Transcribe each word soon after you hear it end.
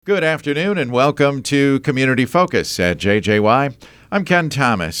Good afternoon and welcome to Community Focus at JJY. I'm Ken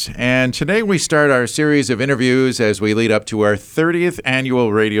Thomas, and today we start our series of interviews as we lead up to our 30th annual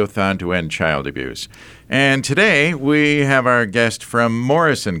Radiothon to End Child Abuse. And today we have our guest from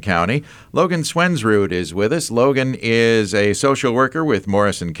Morrison County. Logan Swensrud is with us. Logan is a social worker with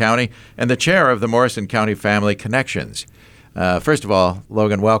Morrison County and the chair of the Morrison County Family Connections. First of all,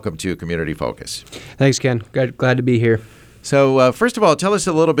 Logan, welcome to Community Focus. Thanks, Ken. Glad to be here. So, first of all, tell us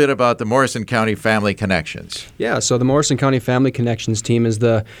a little bit about the Morrison County Family Connections. Yeah, so the Morrison County Family Connections team is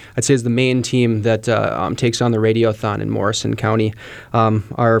the main team that takes on the Radiothon in Morrison County.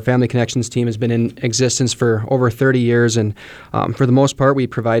 Our Family Connections team has been in existence for over 30 years, and for the most part, we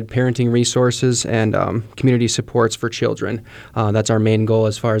provide parenting resources and community supports for children. That's our main goal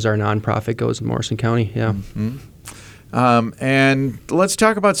as far as our nonprofit goes in Morrison County. Yeah. Mm-hmm. And let's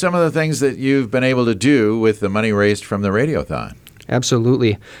talk about some of the things that you've been able to do with the money raised from the Radiothon.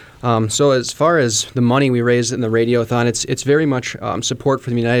 Absolutely. So as far as the money we raise in the Radiothon, it's very much support for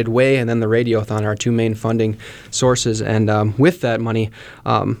the United Way and then the Radiothon, our two main funding sources. And with that money,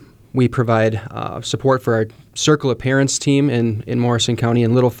 we provide support for our Circle of Parents team in Morrison County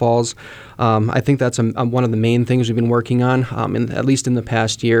in Little Falls. I think that's one of the main things we've been working on, at least in the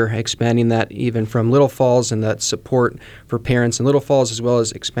past year, expanding that even from Little Falls and that support for parents in Little Falls, as well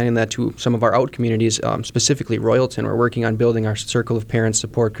as expanding that to some of our out communities, specifically Royalton. We're working on building our Circle of Parents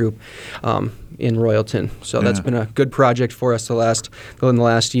support group in Royalton. So that's been a good project for us in the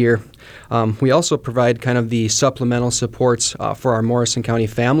last year. We also provide kind of the supplemental supports for our Morrison County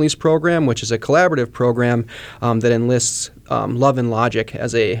Families program, which is a collaborative program that enlists Love and Logic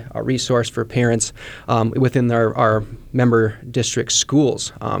as a resource for parents within our member district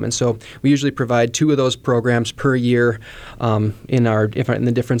schools. And so we usually provide 2 of those programs per year in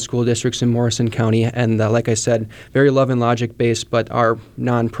the different school districts in Morrison County. And like I said, very Love and Logic based, but our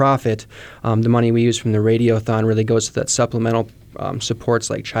nonprofit, the money we use from the Radiothon really goes to that supplemental supports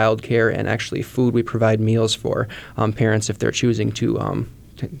like childcare and actually food. We provide meals for parents if they're choosing to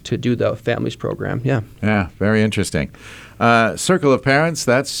do the families program. Yeah, very interesting. Circle of Parents,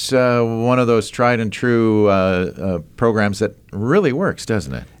 that's one of those tried and true programs that really works,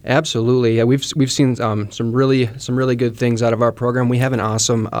 doesn't it? Absolutely. Yeah, we've seen some really good things out of our program. We have an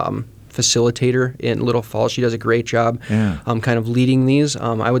awesome facilitator in Little Falls. She does a great job kind of leading these.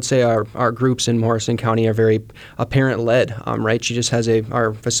 I would say our groups in Morrison County are very parent-led, right? She just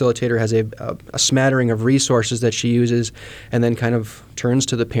our facilitator has a smattering of resources that she uses and then kind of turns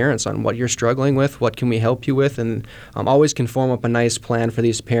to the parents on what you're struggling with, what can we help you with, and always can form up a nice plan for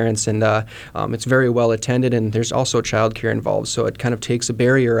these parents. And it's very well attended, and there's also childcare involved, so it kind of takes a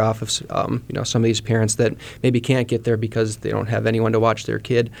barrier off of some of these parents that maybe can't get there because they don't have anyone to watch their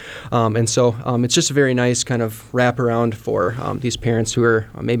kid. And so it's just a very nice kind of wraparound for these parents who are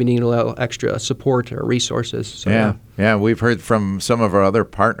maybe needing a little extra support or resources. So, yeah, we've heard from some of our other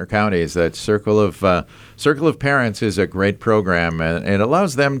partner counties that Circle of Parents is a great program, and it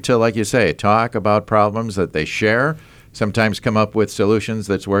allows them to, like you say, talk about problems that they share, sometimes come up with solutions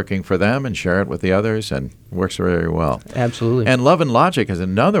that's working for them and share it with the others, and works very well. Absolutely. And Love and Logic is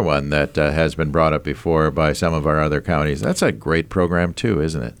another one that has been brought up before by some of our other counties. That's a great program too,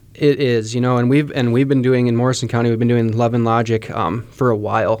 isn't it? It is, and we've been doing in Morrison County. We've been doing Love and Logic for a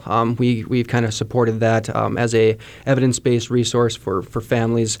while. We've kind of supported that as a evidence-based resource for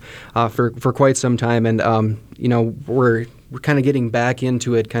families for quite some time, and we're kind of getting back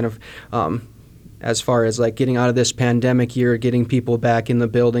into it, kind of. As far as like getting out of this pandemic year, getting people back in the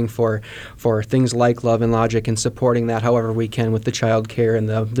building for things like Love and Logic and supporting that however we can with the child care and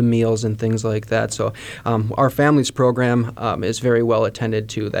the meals and things like that. So our families program is very well attended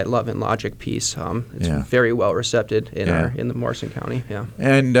to, that Love and Logic piece. It's very well received in the Morrison County. Yeah.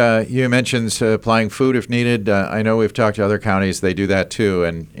 And you mentioned supplying food if needed. I know we've talked to other counties, they do that too.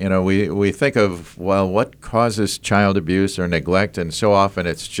 And we think of, well, what causes child abuse or neglect? And so often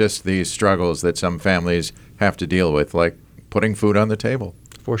it's just these struggles that some families have to deal with, like putting food on the table.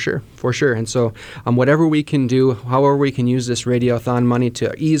 For sure. And so whatever we can do, however we can use this Radiothon money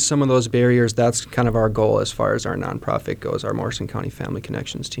to ease some of those barriers, that's kind of our goal as far as our nonprofit goes, our Morrison County Family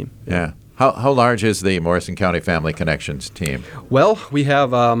Connections team. Yeah. How large is the Morrison County Family Connections team? Well, we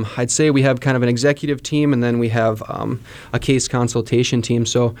have, I'd say we have kind of an executive team, and then we have a case consultation team.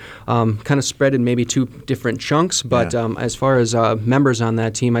 So kind of spread in maybe 2 different chunks. But as far as members on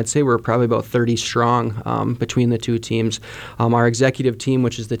that team, I'd say we're probably about 30 strong between the 2 teams. Our executive team,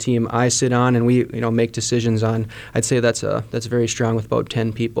 which is the team I sit on, and we make decisions on, I'd say that's very strong with about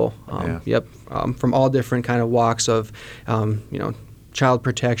 10 people. From all different kind of walks of, child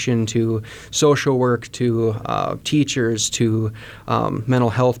protection to social work to teachers to mental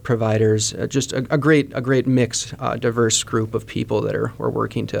health providers. Just a great mix, diverse group of people that are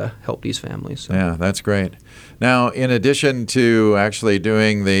working to help these families. So. Yeah, that's great. Now, in addition to actually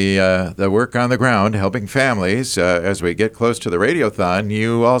doing the work on the ground, helping families, as we get close to the Radiothon,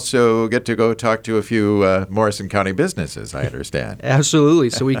 you also get to go talk to a few Morrison County businesses, I understand. Absolutely.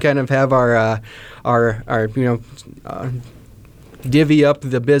 So we kind of have our divvy up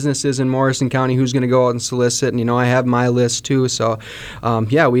the businesses in Morrison County who's going to go out and solicit, and I have my list too. So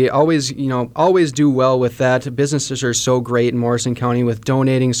we always do well with that. Businesses are so great in Morrison County with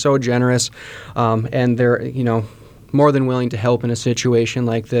donating, so generous, and they're more than willing to help in a situation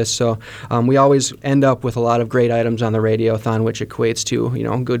like this. So we always end up with a lot of great items on the Radiothon, which equates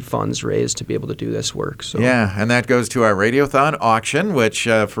to good funds raised to be able to do this work. So yeah, and that goes to our Radiothon auction, which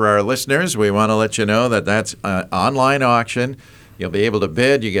for our listeners, we want to let you know that that's an online auction. You'll be able to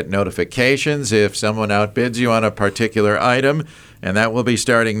bid. You get notifications if someone outbids you on a particular item, and that will be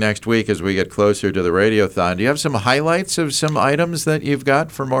starting next week as we get closer to the Radiothon. Do you have some highlights of some items that you've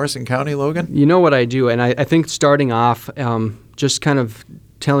got for Morrison County, Logan? You know what I do, and I think starting off, just kind of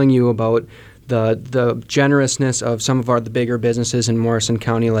telling you about the generousness of some of the bigger businesses in Morrison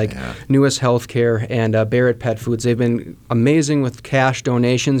County, like Newest Healthcare and Barrett Pet Foods. They've been amazing with cash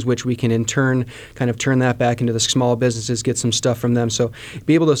donations, which we can in turn kind of turn that back into the small businesses, get some stuff from them. So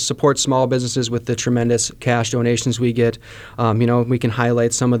be able to support small businesses with the tremendous cash donations we get. We can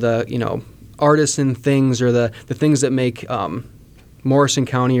highlight some of the artisan things or the things that make Morrison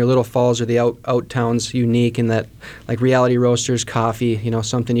County or Little Falls or the out towns unique in that, like Reality Roasters coffee,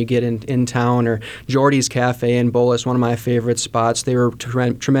 something you get in town, or Jordy's Cafe in Bolus, one of my favorite spots. They were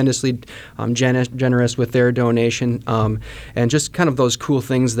tremendously generous with their donation, and just kind of those cool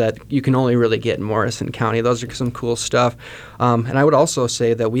things that you can only really get in Morrison County. Those are some cool stuff. And I would also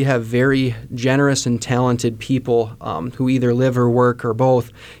say that we have very generous and talented people who either live or work or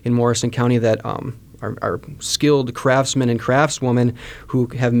both in Morrison County that are skilled craftsmen and craftswomen who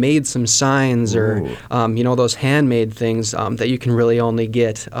have made some signs or, those handmade things that you can really only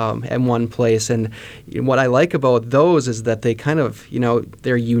get at one place. And what I like about those is that they kind of,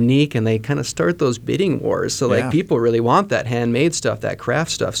 they're unique and they kind of start those bidding wars. So people really want that handmade stuff, that craft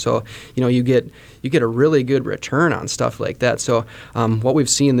stuff. So, you get a really good return on stuff like that. So what we've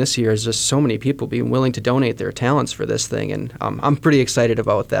seen this year is just so many people being willing to donate their talents for this thing. And I'm pretty excited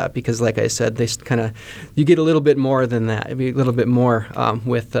about that because, like I said, they you get a little bit more than that. Maybe a little bit more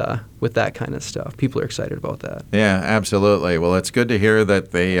with that kind of stuff. People are excited about that. Yeah, absolutely. Well, it's good to hear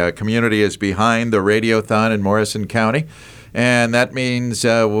that the community is behind the Radiothon in Morrison County. And that means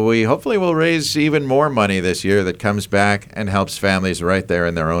we hopefully will raise even more money this year that comes back and helps families right there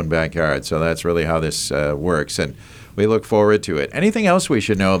in their own backyard. So that's really how this works, and we look forward to it. Anything else we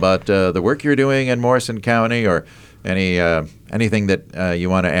should know about the work you're doing in Morrison County, or anything that you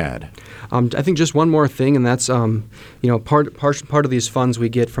want to add? I think just one more thing, and that's part of these funds we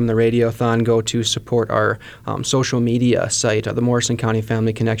get from the Radiothon go to support our social media site, the Morrison County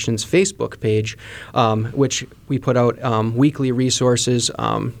Family Connections Facebook page, which we put out weekly resources,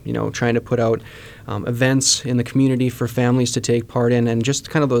 trying to put out events in the community for families to take part in, and just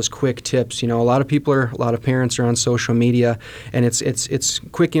kind of those quick tips. A lot of parents are on social media, and it's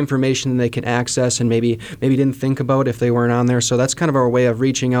quick information they can access and maybe didn't think about if they weren't on there. So that's kind of our way of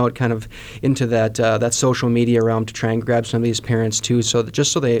reaching out kind of into that social media realm to try and grab some of these parents too, so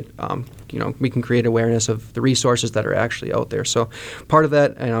they we can create awareness of the resources that are actually out there. So part of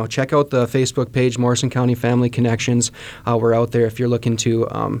that, check out the Facebook page, Morrison County Family Connections. We're out there if you're looking to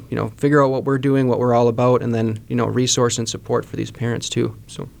figure out what we're doing, what we're all about, and then resource and support for these parents too.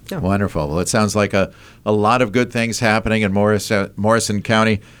 So yeah. Wonderful. Well, it sounds like a lot of good things happening in Morrison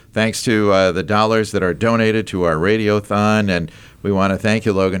County, thanks to the dollars that are donated to our Radiothon. And we want to thank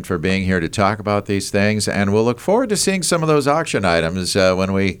you, Logan, for being here to talk about these things. And we'll look forward to seeing some of those auction items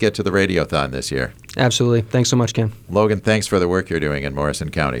when we get to the Radiothon this year. Absolutely. Thanks so much, Ken. Logan, thanks for the work you're doing in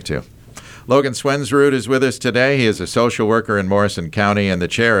Morrison County, too. Logan Swensrud is with us today. He is a social worker in Morrison County and the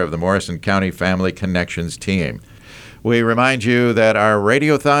chair of the Morrison County Family Connections team. We remind you that our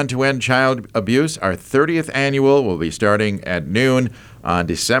Radiothon to End Child Abuse, our 30th annual, will be starting at noon on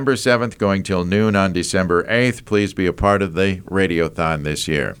December 7th, going till noon on December 8th. Please be a part of the Radiothon this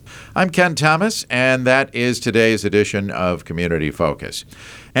year. I'm Ken Thomas, and that is today's edition of Community Focus.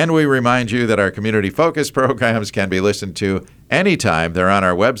 And we remind you that our Community Focus programs can be listened to anytime. They're on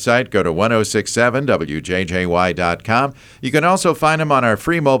our website. Go to 1067wjjy.com. You can also find them on our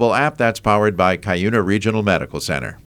free mobile app that's powered by Cuyuna Regional Medical Center.